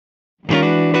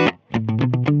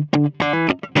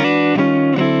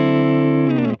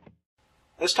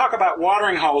Let's talk about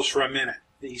watering holes for a minute.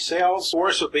 The sales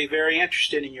force will be very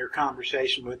interested in your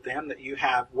conversation with them, that you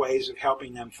have ways of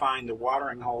helping them find the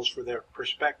watering holes for their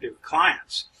prospective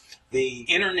clients. The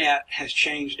internet has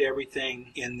changed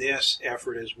everything in this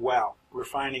effort as well. We're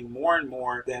finding more and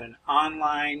more that an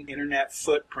online internet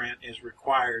footprint is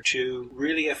required to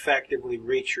really effectively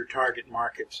reach your target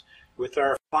markets. With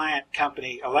our client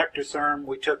company Electrotherm,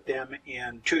 we took them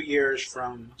in 2 years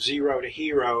from zero to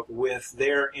hero with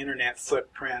their internet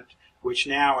footprint, which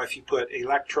now, if you put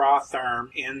Electrotherm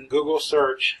in Google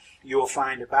search, you will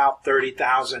find about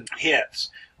 30,000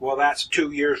 hits. Well, that's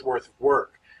 2 years worth of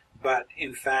work. But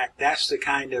in fact, that's the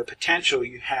kind of potential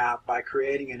you have by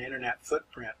creating an internet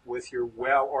footprint with your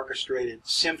well-orchestrated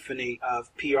symphony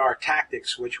of PR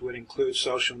tactics, which would include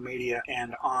social media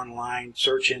and online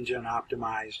search engine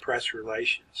optimized press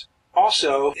relations.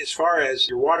 Also, as far as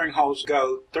your watering holes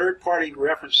go, third-party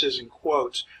references and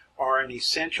quotes are an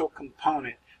essential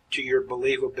component to your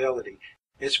believability.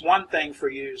 It's one thing for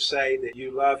you to say that you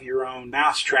love your own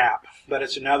mousetrap, but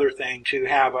it's another thing to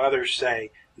have others say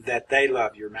that they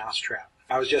love your mousetrap.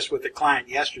 I was just with a client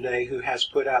yesterday who has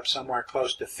put up somewhere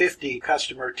close to 50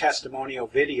 customer testimonial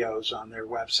videos on their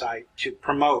website to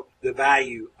promote the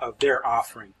value of their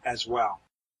offering as well.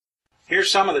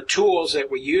 Here's some of the tools that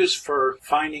we use for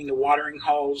finding the watering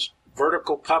holes.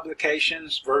 Vertical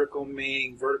publications, vertical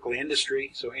meaning vertical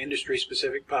industry, so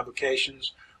industry-specific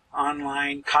publications.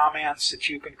 Online comments that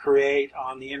you can create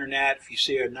on the internet. If you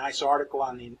see a nice article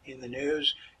in the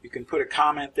news, you can put a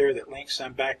comment there that links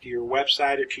them back to your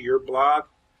website or to your blog.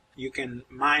 You can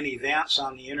mine events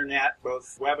on the internet,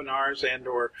 both webinars and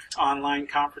or online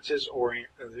conferences, or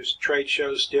there's trade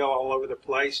shows still all over the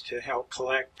place to help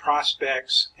collect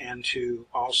prospects and to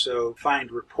also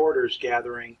find reporters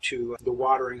gathering to the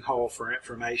watering hole for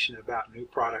information about new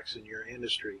products in your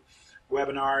industry.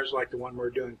 Webinars like the one we're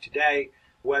doing today.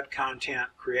 Web content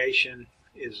creation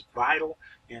is vital,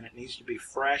 and it needs to be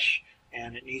fresh,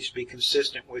 and it needs to be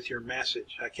consistent with your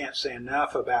message. I can't say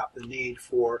enough about the need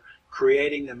for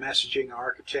creating the messaging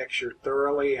architecture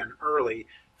thoroughly and early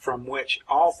from which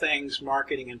all things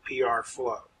marketing and PR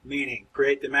flow. Meaning,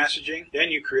 create the messaging,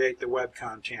 then you create the web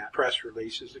content, press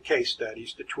releases, the case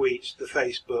studies, the tweets, the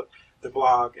Facebook, the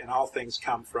blog, and all things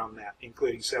come from that,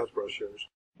 including sales brochures.